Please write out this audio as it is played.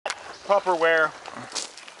Tupperware.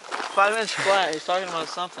 5-inch flat. He's talking about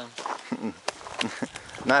something.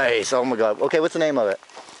 Nice. Oh my God. Okay, what's the name of it?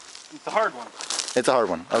 It's a hard one. It's a hard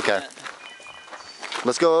one. Okay.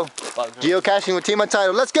 Let's go. Bug. Geocaching with Team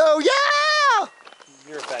Untitled. Let's go. Yeah!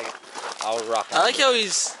 You're a faggot. I'll rock. I like how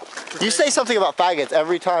he's. You say something about faggots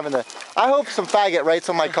every time in the. I hope some faggot writes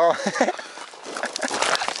on my call.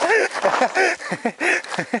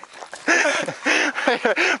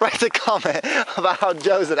 Write a comment about how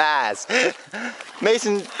Joe's an ass.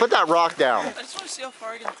 Mason, put that rock down. I just want to see how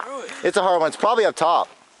far I can throw it. It's a hard one. It's probably up top.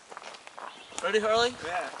 Ready, Harley?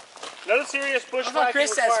 Yeah. No serious bush. I thought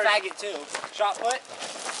Chris says faggot too. Shot put.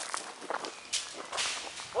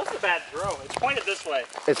 What's a bad throw? It's pointed this way.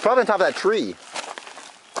 It's probably on top of that tree.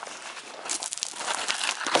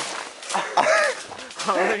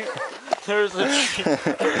 There's a tree.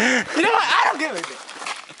 You know what? I don't give a shit.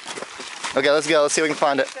 Okay, let's go. Let's see if we can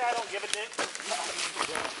find it. I don't give a dick.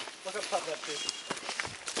 Look up top of that tree.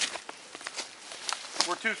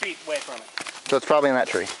 We're 2 feet away from it. So it's probably in that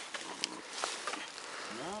tree.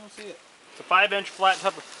 No, I don't see it. It's a 5-inch flat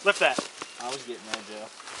tupper. Lift that. I was getting there, Joe.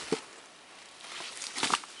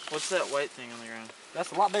 What's that white thing on the ground?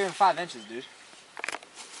 That's a lot bigger than 5 inches, dude.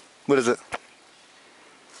 What is it?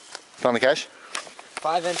 Found the cache?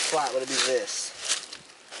 5-inch flat, would it be this?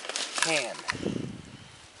 Hand.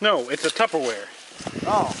 No, it's a Tupperware.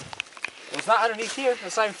 Oh. Well, it's not underneath here.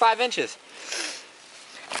 It's not even 5 inches.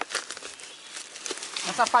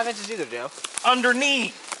 That's not 5 inches either, Joe.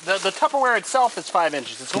 Underneath. The Tupperware itself is 5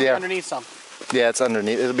 inches. It's only underneath something. Yeah, it's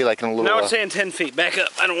underneath. It'll be like in a little. Now it's saying 10 feet. Back up.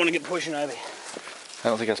 I don't want to get poison ivy. I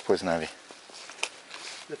don't think that's poison ivy.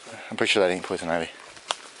 I'm pretty sure that ain't poison ivy.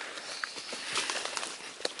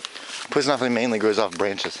 Poison ivy mainly grows off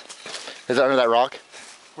branches. Is it under that rock?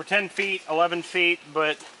 We're 10 feet, 11 feet,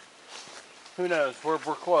 but who knows? We're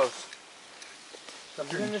close.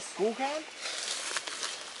 You're in this school can?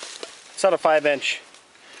 It's not a 5-inch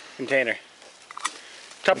container.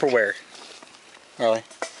 Tupperware. Really?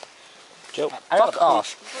 Joe, fuck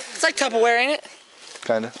off. It's like Tupperware, ain't it?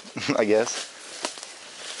 Kinda, I guess.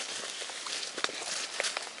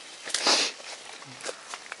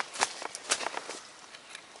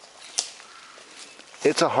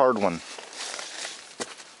 It's a hard one.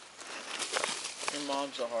 Your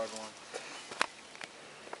mom's a hard one.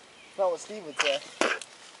 That's not what Steve would say.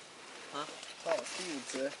 Huh? That's not what Steve would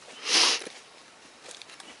say.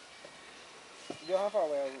 Joe, how far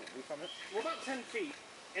away are we from it? We're about 10 feet.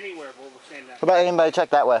 Anywhere where we're standing at. How about anybody check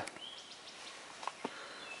that way?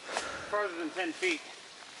 Farther than 10 feet.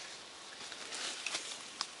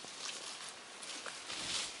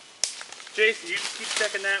 Jason, you just keep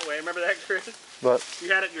checking that way. Remember that, Chris? What? You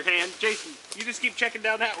had it in your hand. Jason, you just keep checking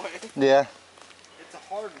down that way. Yeah. It's a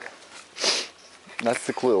hard one. That's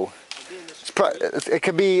the clue. It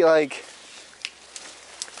could be like.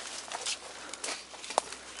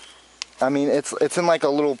 I mean, it's in like a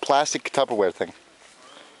little plastic Tupperware thing.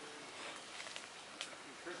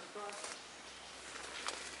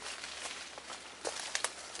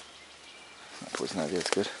 Not poison ivy, that's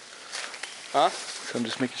good. Huh? So I'm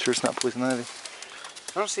just making sure it's not poison ivy.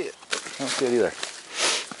 I don't see it. I don't see it either.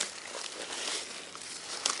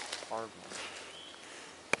 Hard one.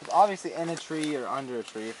 It's obviously in a tree or under a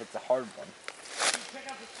tree if it's a hard one.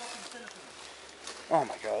 Oh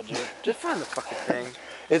my god, dude. Just find the fucking thing.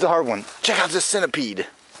 It's a hard one. Check out this centipede.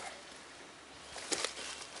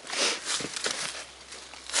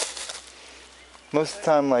 Most of the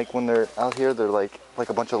time, like when they're out here, they're like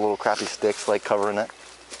a bunch of little crappy sticks, like covering it.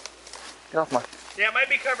 Get off my. Yeah, it might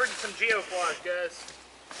be covered in some geoflage, guys.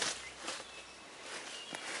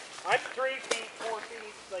 I'm 3 feet, 4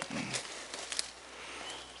 feet, like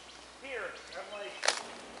here. I'm like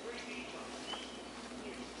 3 feet.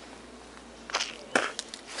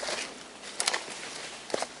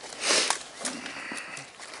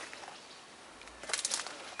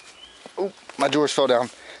 Oh, my drawers fell down.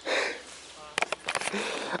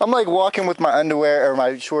 I'm like walking with my underwear or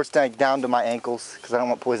my shorts down to my ankles because I don't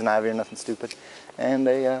want poison ivy or nothing stupid. And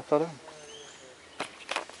they fell down.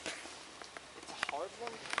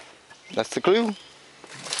 That's the clue. It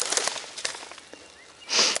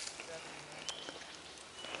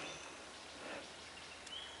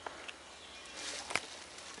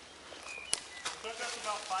took us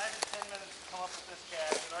about 5 to 10 minutes to come up with this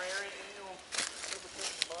cache. In our area, annual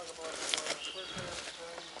overfishing bug about first this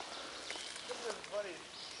is everybody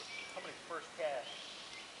somebody's first cache.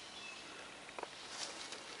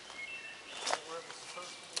 Where it was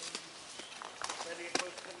supposed to be. Ready to get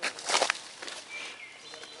close to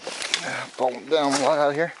Falling down a lot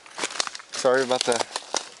out here. Sorry about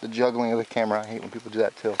the juggling of the camera. I hate when people do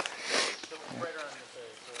that too. right around this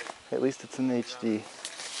area. So At least it's in HD.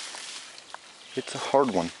 It's a hard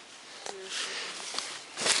one.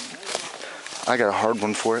 I got a hard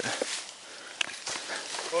one for it.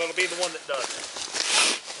 Well, it'll be the one that does.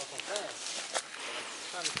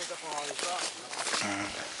 Trying to pick up on all these rocks.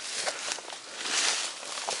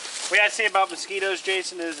 What I say about mosquitoes,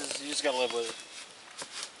 Jason, is you just gotta live with it.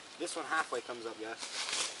 This one halfway comes up, guys.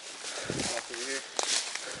 Back over here.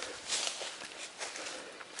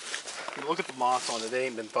 Look at the moss on it. It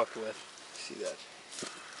ain't been fucked with. See that?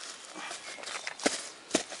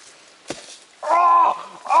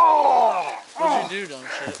 What'd you do, dumb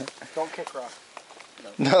shit? Don't kick rock.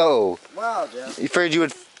 No. Wow, Jeff. You figured you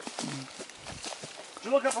would. Did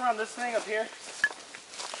you look up around this thing up here?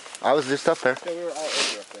 I was just up there. Yeah, we were all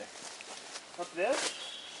over up there. Up this?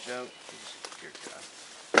 Joe.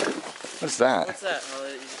 What's that? What's that, Harley,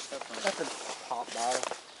 that you just stepped on? That's a pop bottle.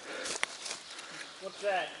 What's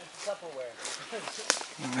that? It's Tupperware.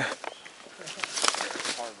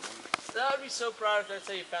 Hard one. That would be so proud if that's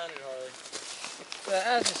how you found it, Harley.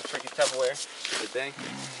 That's just freaking Tupperware. Good thing.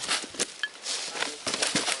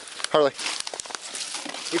 Harley,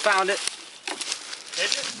 We found it.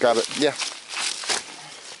 Did you? grab it. Yeah.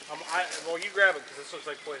 Well, you grab it because this looks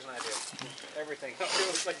like poison ivy. Everything. It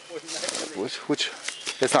looks like poison ivy. Which?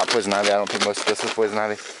 It's not poison ivy. I don't think most of this is poison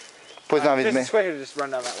ivy. Poison ivy is This me. way or just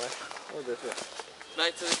run down that way? Or this way?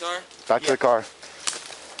 Back to the car? Back to the car.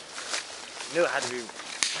 Knew it had to be.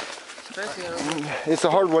 It's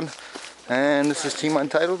a hard one. And this is Team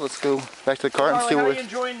Untitled. Let's go back to the car and Harley, see how what are you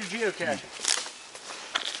enjoying your geocaching?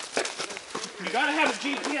 You gotta have a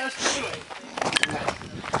GPS to do it.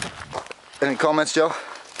 Any comments, Joe?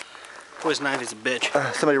 Poison ivy's a bitch.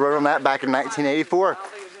 Somebody wrote on that back in 1984.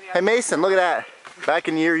 Hey Mason, look at that. Back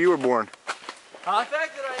in the year you were born. The fact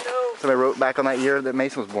that I know, Somebody wrote back on that year that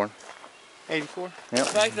Mason was born. 84? the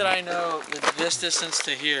fact that I know this distance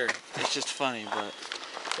to here, it's just funny, but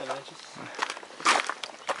 7 inches?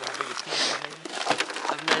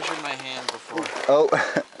 I've measured my hand before. Oh,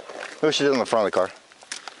 we should do it on the front of the car.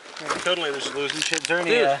 Totally, there's losing shit. Is there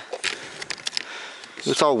any, Dude.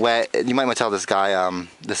 It's all wet. You might want to tell this guy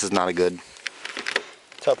this is not a good.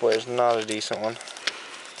 Tupperware is not a decent one.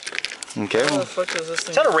 Okay, How the fuck does this thing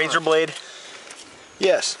is that a go on? razor blade?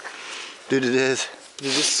 Yes. dude, it is. Dude,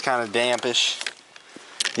 this is kind of dampish.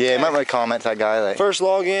 Yeah, you might want to comment that guy. Like, First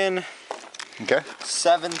login, okay,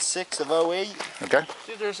 7/6 of 08. okay.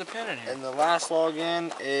 Dude, there's a pin in here. And the last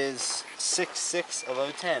login is 6/6 of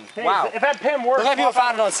 010. Hey, Wow. If that pin works, Look how people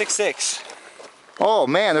found it on 6/6. Oh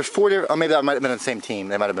man, there's 4 different. Oh, maybe that might have been on the same team.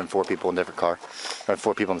 They might have been 4 people in a different car, or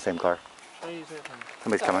 4 people in the same car.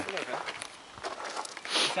 Somebody's coming.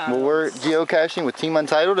 Well, we're geocaching with Team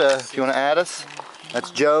Untitled. If you want to add us,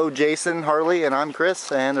 that's Joe, Jason, Harley, and I'm Chris.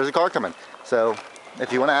 And there's a car coming. So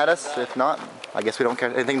if you want to add us, if not, I guess we don't care.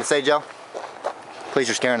 Anything to say, Joe? Please,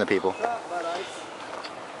 you're scaring the people.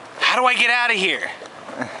 How do I get out of here?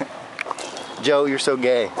 Joe, you're so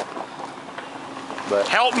gay. But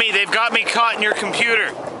Help me, they've got me caught in your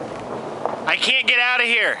computer. I can't get out of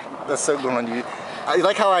here. that's so going on. You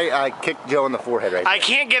like how I kicked Joe in the forehead right there. I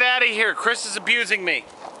can't get out of here. Chris is abusing me.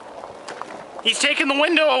 He's taking the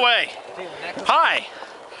window away. Hi.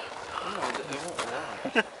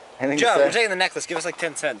 Anything Joe, to we're say? taking the necklace. Give us like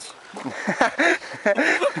 10 cents.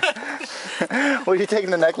 What are you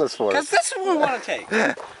taking the necklace for? Because that's what we want to take.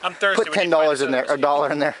 I'm thirsty. Put $10 in there, or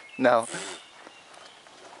 $1 in there. No.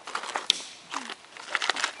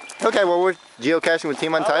 Okay, well we're geocaching with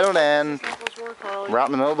Team Untitled and we're out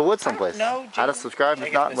in the middle of the woods someplace. know, Add us, subscribe,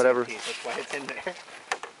 if not, whatever. That's why it's in there.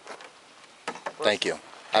 Thank you.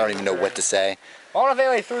 I don't even know what to say, I don't know if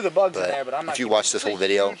anybody threw the bugs in but there, but I'm not. if you keeping watch this whole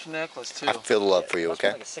video, Huge necklace, too. I feel the love for you, Must be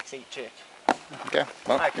okay? like a 6'8" chick. Okay,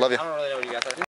 well, Hi, Chris. love you. I don't really know what you got there.